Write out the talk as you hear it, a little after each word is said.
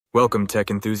Welcome, tech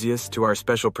enthusiasts, to our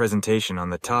special presentation on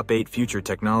the top 8 future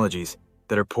technologies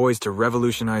that are poised to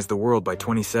revolutionize the world by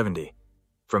 2070.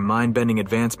 From mind-bending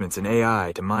advancements in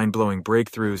AI to mind-blowing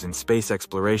breakthroughs in space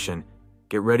exploration,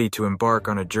 get ready to embark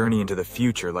on a journey into the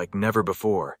future like never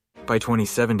before. By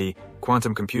 2070,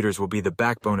 quantum computers will be the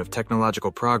backbone of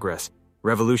technological progress,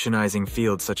 revolutionizing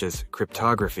fields such as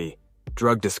cryptography,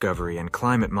 drug discovery, and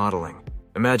climate modeling.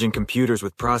 Imagine computers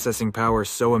with processing power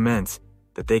so immense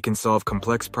that they can solve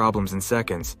complex problems in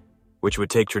seconds, which would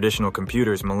take traditional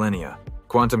computers millennia.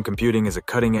 Quantum computing is a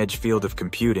cutting-edge field of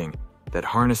computing that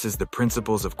harnesses the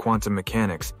principles of quantum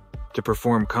mechanics to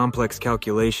perform complex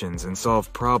calculations and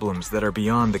solve problems that are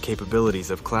beyond the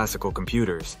capabilities of classical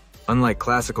computers. Unlike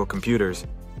classical computers,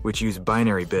 which use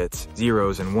binary bits,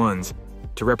 zeros and ones,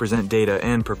 to represent data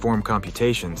and perform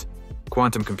computations,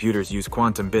 quantum computers use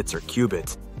quantum bits or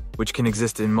qubits, which can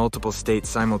exist in multiple states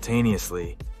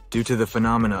simultaneously due to the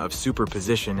phenomena of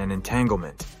superposition and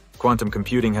entanglement. Quantum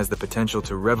computing has the potential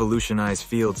to revolutionize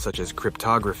fields such as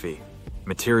cryptography,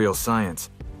 material science,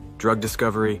 drug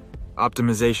discovery,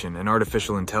 optimization, and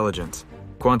artificial intelligence.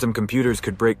 Quantum computers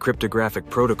could break cryptographic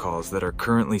protocols that are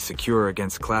currently secure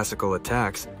against classical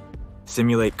attacks,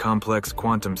 simulate complex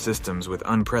quantum systems with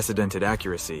unprecedented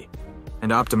accuracy,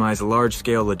 and optimize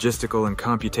large-scale logistical and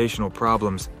computational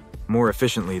problems more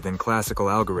efficiently than classical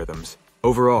algorithms.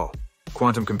 Overall,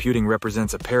 quantum computing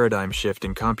represents a paradigm shift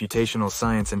in computational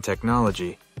science and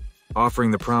technology,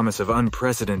 offering the promise of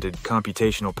unprecedented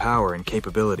computational power and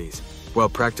capabilities. While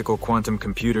practical quantum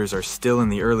computers are still in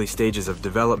the early stages of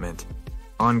development,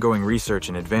 ongoing research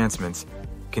and advancements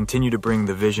continue to bring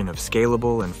the vision of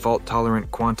scalable and fault-tolerant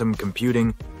quantum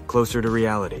computing closer to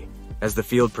reality. As the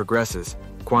field progresses,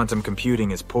 quantum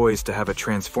computing is poised to have a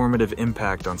transformative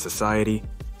impact on society,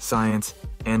 science,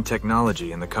 and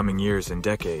technology in the coming years and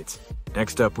decades.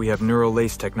 Next up, we have neural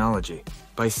lace technology.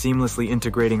 By seamlessly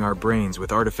integrating our brains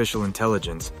with artificial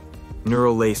intelligence,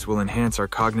 neural lace will enhance our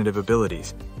cognitive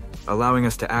abilities, allowing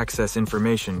us to access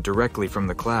information directly from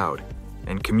the cloud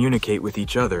and communicate with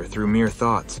each other through mere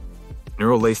thoughts.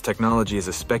 Neural lace technology is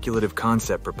a speculative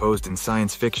concept proposed in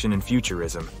science fiction and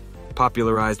futurism,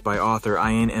 popularized by author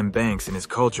Iain M. Banks in his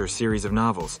Culture series of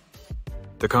novels.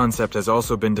 The concept has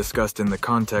also been discussed in the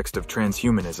context of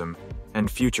transhumanism and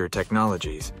future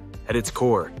technologies. At its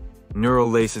core, neural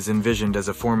lace is envisioned as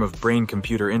a form of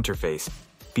brain-computer interface,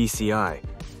 BCI,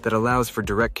 that allows for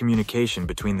direct communication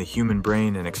between the human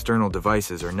brain and external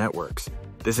devices or networks.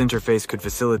 This interface could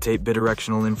facilitate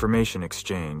bidirectional information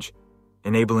exchange,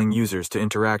 enabling users to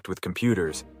interact with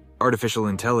computers, artificial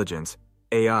intelligence,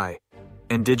 AI,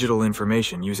 and digital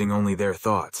information using only their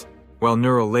thoughts. While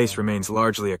neural lace remains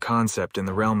largely a concept in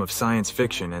the realm of science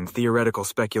fiction and theoretical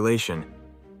speculation,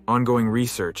 ongoing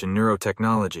research in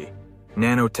neurotechnology,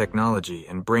 nanotechnology,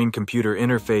 and brain-computer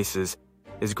interfaces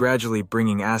is gradually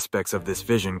bringing aspects of this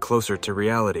vision closer to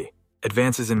reality.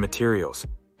 Advances in materials,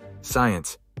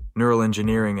 science, neural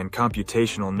engineering, and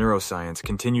computational neuroscience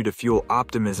continue to fuel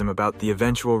optimism about the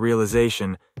eventual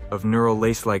realization of neural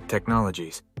lace-like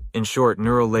technologies. In short,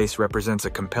 neural lace represents a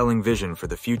compelling vision for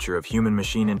the future of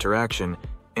human-machine interaction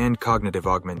and cognitive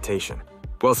augmentation.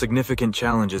 While significant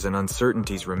challenges and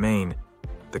uncertainties remain,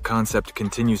 the concept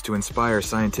continues to inspire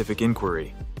scientific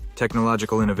inquiry,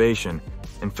 technological innovation,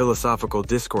 and philosophical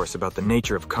discourse about the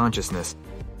nature of consciousness,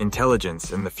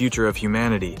 intelligence, and the future of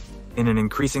humanity in an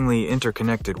increasingly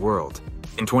interconnected world.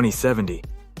 In 2070,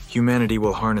 humanity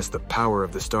will harness the power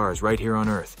of the stars right here on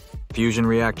Earth. Fusion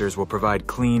reactors will provide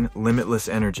clean, limitless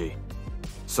energy,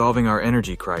 solving our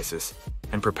energy crisis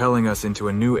and propelling us into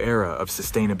a new era of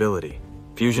sustainability.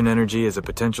 Fusion energy is a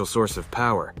potential source of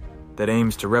power that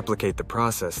aims to replicate the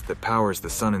process that powers the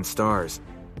sun and stars.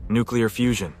 Nuclear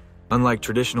fusion. Unlike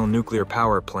traditional nuclear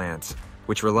power plants,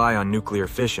 which rely on nuclear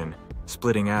fission,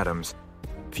 splitting atoms,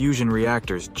 fusion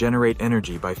reactors generate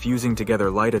energy by fusing together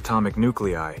light atomic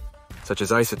nuclei, such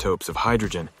as isotopes of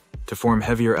hydrogen, to form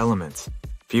heavier elements.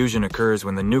 Fusion occurs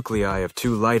when the nuclei of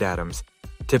two light atoms,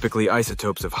 typically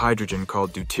isotopes of hydrogen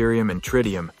called deuterium and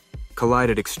tritium, collide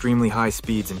at extremely high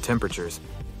speeds and temperatures,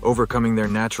 overcoming their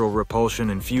natural repulsion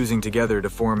and fusing together to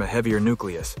form a heavier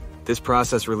nucleus. This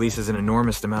process releases an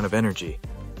enormous amount of energy,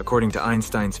 according to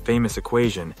Einstein's famous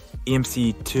equation,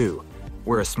 EMC2,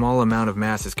 where a small amount of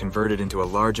mass is converted into a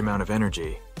large amount of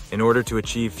energy. In order to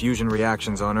achieve fusion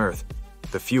reactions on Earth,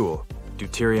 the fuel,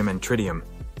 deuterium and tritium,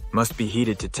 must be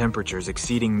heated to temperatures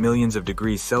exceeding millions of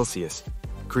degrees Celsius,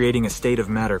 creating a state of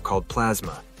matter called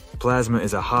plasma. Plasma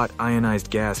is a hot,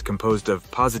 ionized gas composed of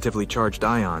positively charged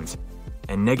ions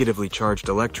and negatively charged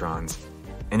electrons,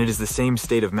 and it is the same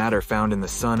state of matter found in the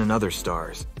sun and other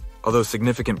stars. Although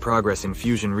significant progress in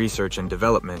fusion research and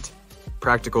development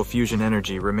practical fusion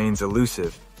energy remains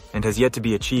elusive and has yet to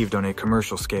be achieved on a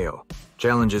commercial scale.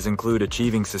 Challenges include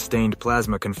achieving sustained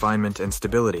plasma confinement and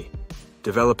stability,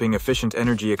 developing efficient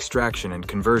energy extraction and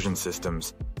conversion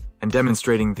systems, and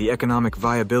demonstrating the economic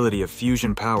viability of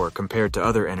fusion power compared to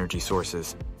other energy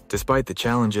sources. Despite the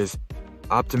challenges,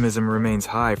 optimism remains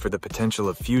high for the potential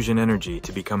of fusion energy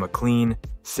to become a clean,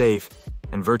 safe,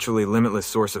 and virtually limitless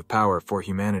source of power for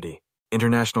humanity.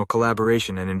 International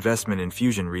collaboration and investment in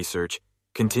fusion research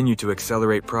continue to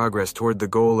accelerate progress toward the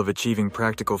goal of achieving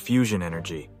practical fusion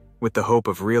energy, with the hope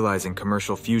of realizing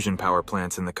commercial fusion power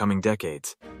plants in the coming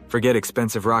decades. Forget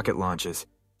expensive rocket launches.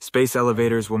 Space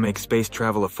elevators will make space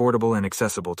travel affordable and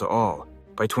accessible to all.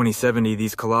 By 2070,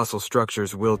 these colossal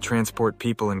structures will transport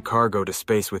people and cargo to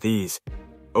space with ease,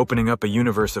 opening up a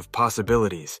universe of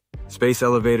possibilities. Space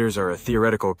elevators are a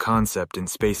theoretical concept in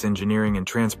space engineering and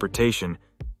transportation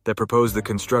that propose the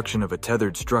construction of a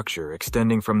tethered structure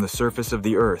extending from the surface of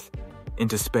the Earth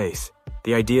into space.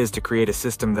 The idea is to create a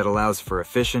system that allows for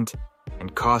efficient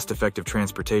and cost-effective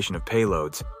transportation of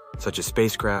payloads, such as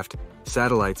spacecraft,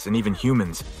 satellites, and even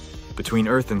humans, between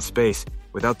Earth and space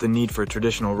without the need for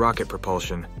traditional rocket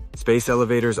propulsion. Space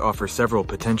elevators offer several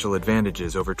potential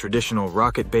advantages over traditional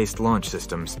rocket-based launch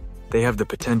systems. They have the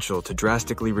potential to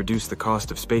drastically reduce the cost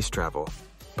of space travel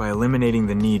by eliminating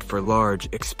the need for large,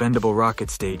 expendable rocket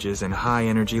stages and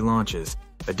high-energy launches.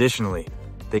 Additionally,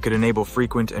 they could enable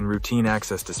frequent and routine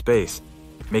access to space,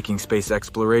 making space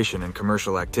exploration and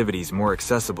commercial activities more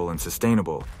accessible and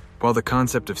sustainable. While the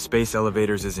concept of space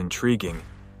elevators is intriguing,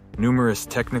 numerous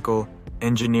technical,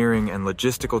 engineering, and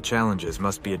logistical challenges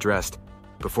must be addressed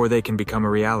before they can become a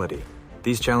reality.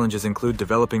 These challenges include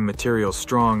developing materials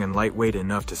strong and lightweight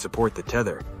enough to support the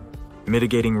tether,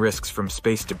 mitigating risks from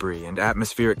space debris and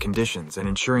atmospheric conditions, and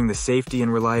ensuring the safety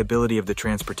and reliability of the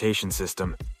transportation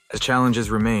system. As challenges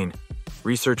remain,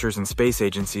 researchers and space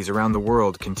agencies around the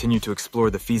world continue to explore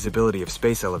the feasibility of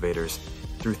space elevators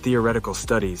through theoretical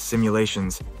studies,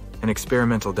 simulations, and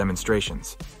experimental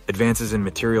demonstrations. Advances in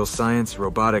materials science,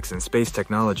 robotics, and space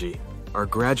technology are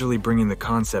gradually bringing the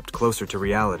concept closer to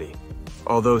reality.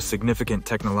 Although significant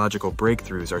technological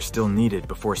breakthroughs are still needed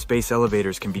before space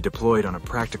elevators can be deployed on a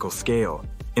practical scale.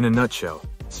 In a nutshell,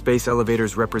 space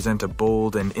elevators represent a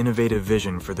bold and innovative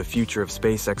vision for the future of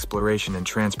space exploration and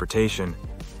transportation,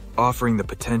 offering the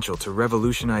potential to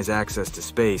revolutionize access to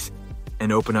space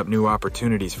and open up new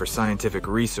opportunities for scientific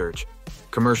research,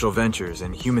 commercial ventures,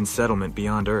 and human settlement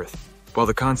beyond Earth. While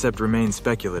the concept remains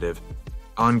speculative,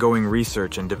 ongoing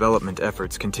research and development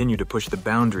efforts continue to push the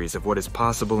boundaries of what is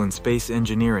possible in space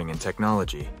engineering and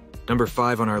technology. Number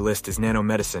 5 on our list is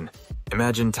nanomedicine.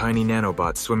 Imagine tiny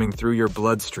nanobots swimming through your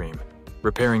bloodstream,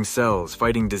 repairing cells,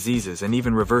 fighting diseases, and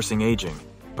even reversing aging.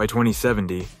 By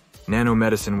 2070,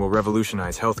 nanomedicine will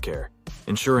revolutionize healthcare,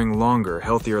 ensuring longer,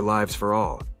 healthier lives for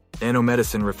all.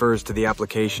 Nanomedicine refers to the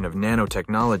application of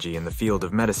nanotechnology in the field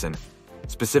of medicine,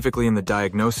 specifically in the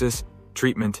diagnosis,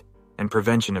 treatment, and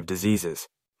prevention of diseases.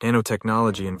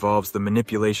 Nanotechnology involves the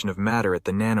manipulation of matter at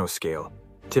the nanoscale,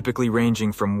 typically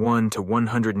ranging from 1 to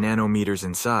 100 nanometers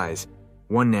in size.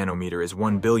 1 nanometer is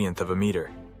 1/1000th of a meter.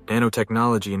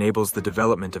 Nanotechnology enables the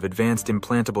development of advanced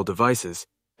implantable devices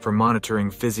for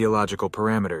monitoring physiological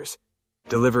parameters,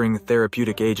 delivering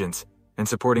therapeutic agents, and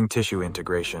supporting tissue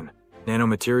integration.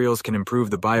 Nanomaterials can improve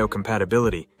the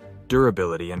biocompatibility,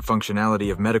 durability, and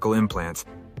functionality of medical implants,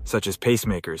 such as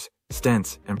pacemakers,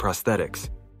 stents, and prosthetics.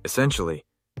 Essentially,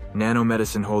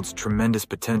 nanomedicine holds tremendous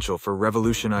potential for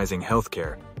revolutionizing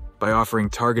healthcare by offering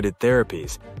targeted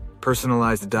therapies,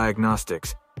 personalized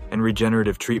diagnostics, and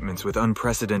regenerative treatments with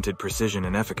unprecedented precision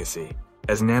and efficacy.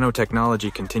 As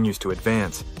nanotechnology continues to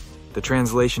advance, the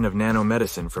translation of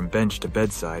nanomedicine from bench to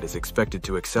bedside is expected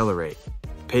to accelerate,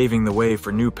 paving the way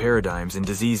for new paradigms in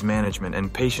disease management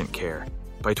and patient care.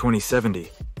 By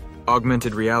 2070,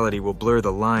 augmented reality will blur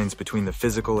the lines between the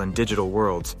physical and digital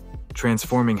worlds,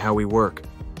 transforming how we work,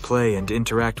 play, and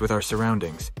interact with our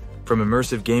surroundings. From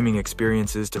immersive gaming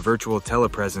experiences to virtual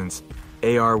telepresence,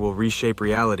 AR will reshape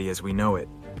reality as we know it.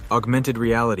 Augmented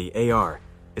reality, AR,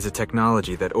 is a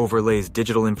technology that overlays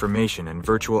digital information and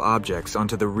virtual objects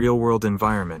onto the real-world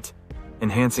environment,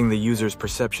 enhancing the user's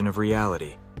perception of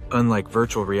reality. Unlike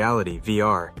virtual reality,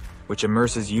 VR, which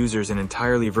immerses users in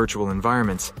entirely virtual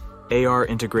environments, AR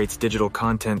integrates digital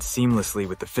content seamlessly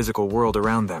with the physical world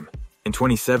around them. In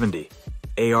 2070,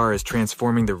 AR is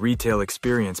transforming the retail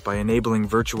experience by enabling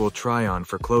virtual try-on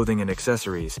for clothing and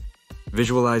accessories,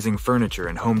 visualizing furniture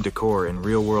and home decor in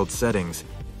real-world settings,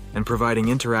 and providing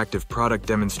interactive product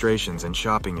demonstrations and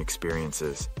shopping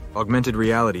experiences. Augmented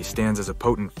reality stands as a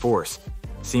potent force,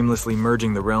 seamlessly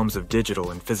merging the realms of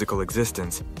digital and physical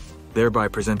existence, thereby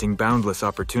presenting boundless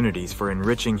opportunities for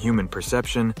enriching human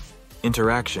perception,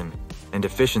 interaction, and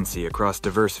efficiency across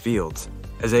diverse fields.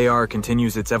 As AR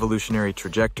continues its evolutionary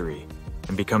trajectory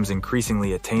and becomes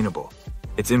increasingly attainable,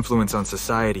 its influence on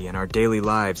society and our daily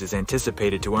lives is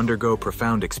anticipated to undergo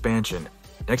profound expansion.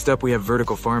 Next up, we have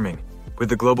vertical farming. With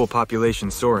the global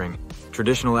population soaring,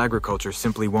 traditional agriculture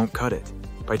simply won't cut it.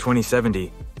 By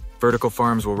 2070, vertical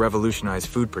farms will revolutionize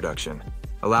food production,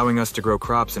 allowing us to grow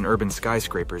crops in urban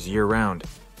skyscrapers year-round,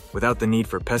 without the need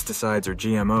for pesticides or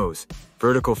GMOs.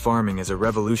 Vertical farming is a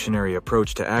revolutionary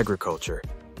approach to agriculture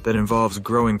that involves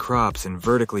growing crops in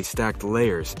vertically stacked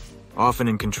layers, often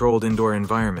in controlled indoor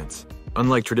environments.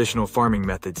 Unlike traditional farming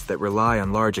methods that rely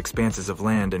on large expanses of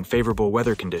land and favorable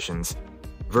weather conditions,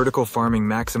 vertical farming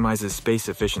maximizes space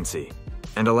efficiency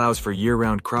and allows for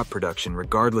year-round crop production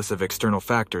regardless of external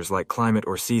factors like climate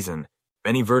or season.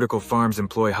 Many vertical farms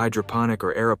employ hydroponic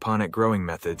or aeroponic growing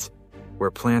methods,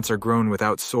 where plants are grown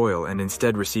without soil and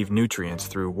instead receive nutrients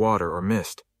through water or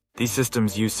mist. These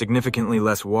systems use significantly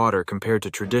less water compared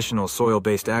to traditional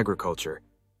soil-based agriculture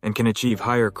and can achieve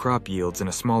higher crop yields in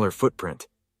a smaller footprint.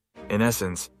 In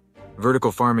essence,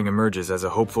 vertical farming emerges as a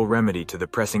hopeful remedy to the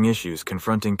pressing issues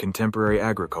confronting contemporary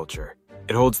agriculture.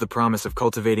 It holds the promise of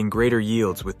cultivating greater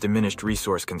yields with diminished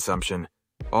resource consumption,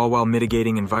 all while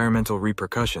mitigating environmental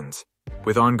repercussions.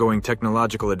 With ongoing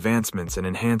technological advancements and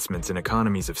enhancements in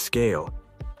economies of scale,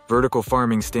 vertical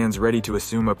farming stands ready to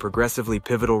assume a progressively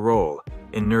pivotal role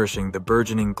in nourishing the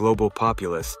burgeoning global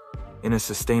populace in a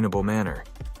sustainable manner.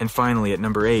 And finally, at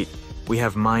number 8, we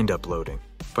have mind uploading.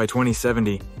 By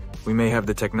 2070, we may have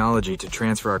the technology to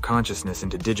transfer our consciousness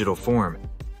into digital form,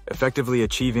 effectively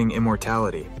achieving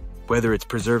immortality. Whether it's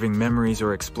preserving memories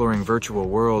or exploring virtual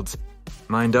worlds,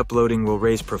 mind uploading will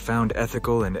raise profound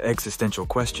ethical and existential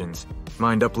questions.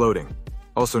 Mind uploading,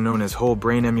 also known as whole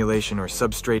brain emulation or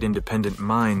substrate-independent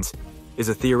minds, is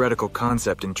a theoretical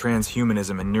concept in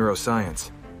transhumanism and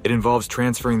neuroscience. It involves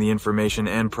transferring the information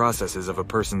and processes of a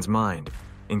person's mind,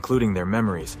 including their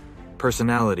memories,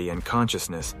 personality, and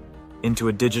consciousness, into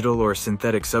a digital or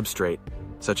synthetic substrate,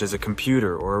 such as a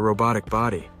computer or a robotic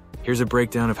body. Here's a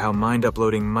breakdown of how mind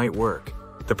uploading might work.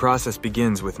 The process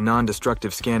begins with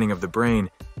non-destructive scanning of the brain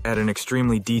at an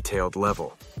extremely detailed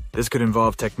level. This could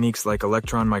involve techniques like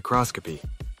electron microscopy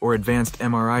or advanced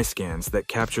MRI scans that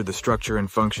capture the structure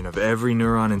and function of every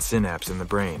neuron and synapse in the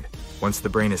brain. Once the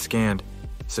brain is scanned,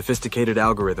 sophisticated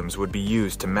algorithms would be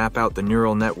used to map out the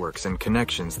neural networks and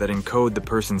connections that encode the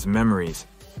person's memories,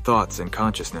 thoughts, and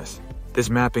consciousness. This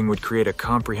mapping would create a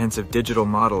comprehensive digital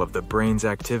model of the brain's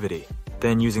activity.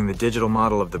 Then, using the digital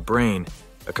model of the brain,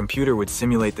 a computer would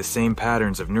simulate the same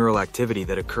patterns of neural activity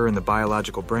that occur in the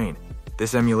biological brain.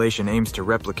 This emulation aims to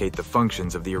replicate the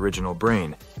functions of the original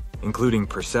brain, including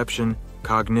perception,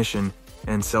 cognition,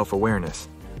 and self-awareness.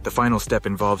 The final step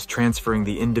involves transferring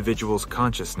the individual's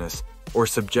consciousness or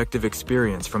subjective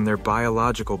experience from their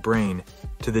biological brain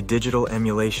to the digital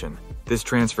emulation. This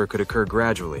transfer could occur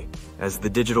gradually, as the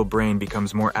digital brain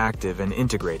becomes more active and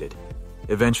integrated,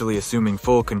 eventually assuming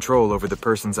full control over the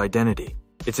person's identity.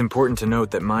 It's important to note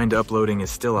that mind uploading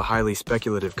is still a highly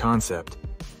speculative concept,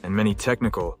 and many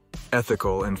technical,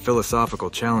 ethical, and philosophical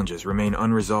challenges remain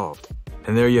unresolved.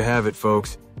 And there you have it,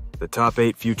 folks. The top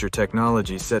 8 future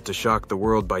technologies set to shock the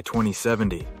world by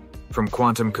 2070. From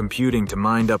quantum computing to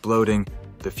mind uploading,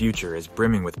 the future is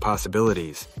brimming with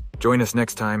possibilities. Join us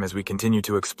next time as we continue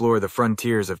to explore the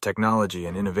frontiers of technology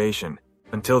and innovation.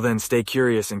 Until then, stay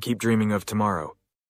curious and keep dreaming of tomorrow.